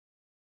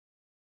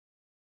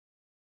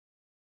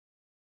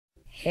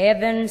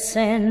Heaven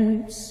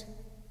sends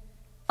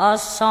a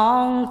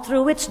song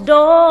through its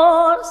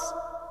doors,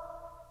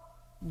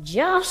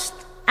 just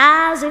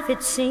as if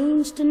it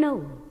seems to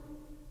know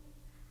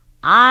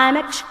I'm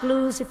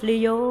exclusively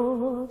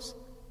yours.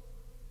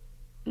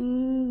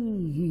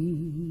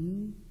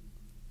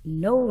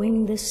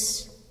 Knowing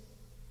this,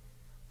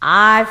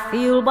 I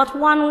feel but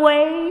one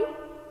way.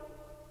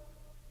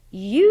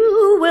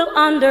 You will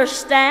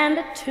understand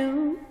it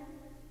too,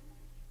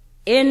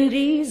 in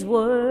these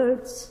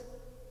words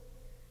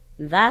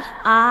that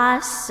I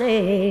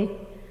say.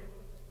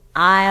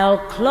 I'll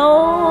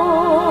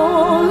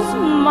close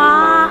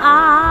my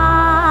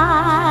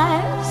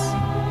eyes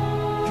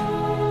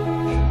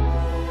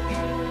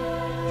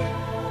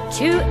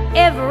to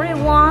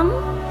everyone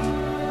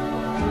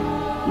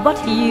but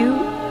you,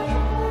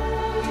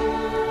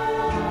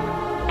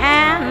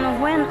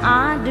 and when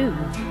I do,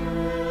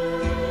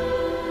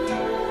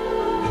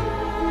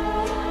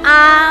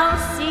 I'll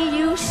see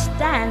you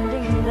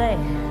standing there,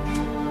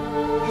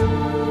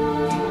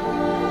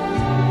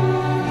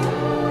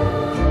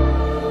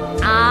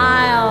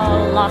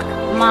 I'll lock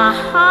my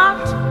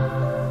heart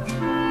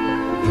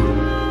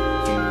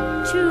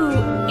to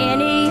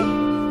any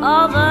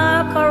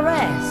other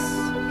caress.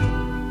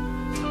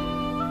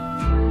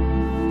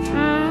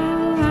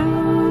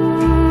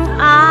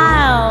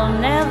 I'll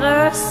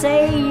never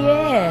say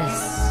yes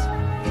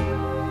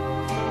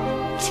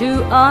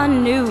to a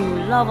new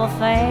love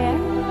affair.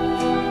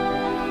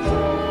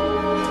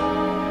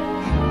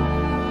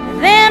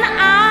 Then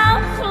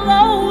I'll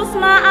close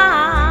my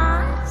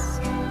eyes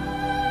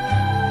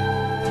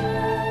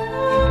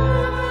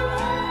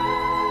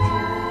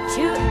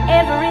to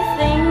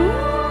everything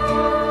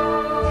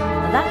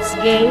that's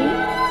gay.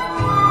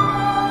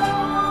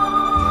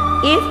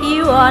 If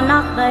you are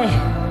not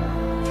there,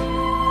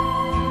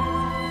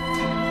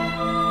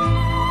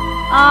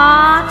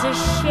 to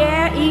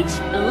share each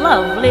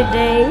lovely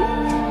day.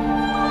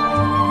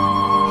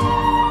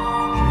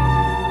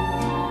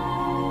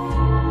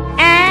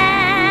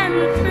 And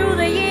through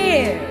the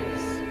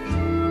years,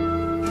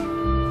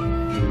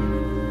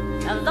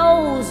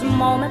 those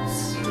moments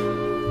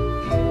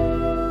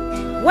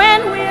when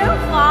we're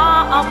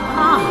far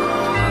apart,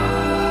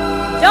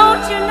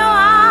 don't you know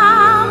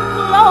I'll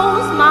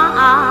close my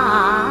eyes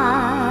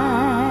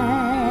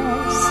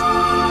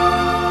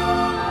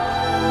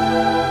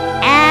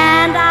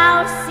and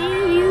I'll see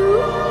you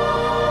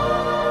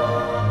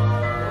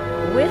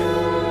with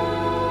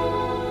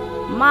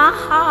my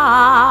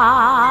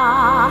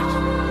heart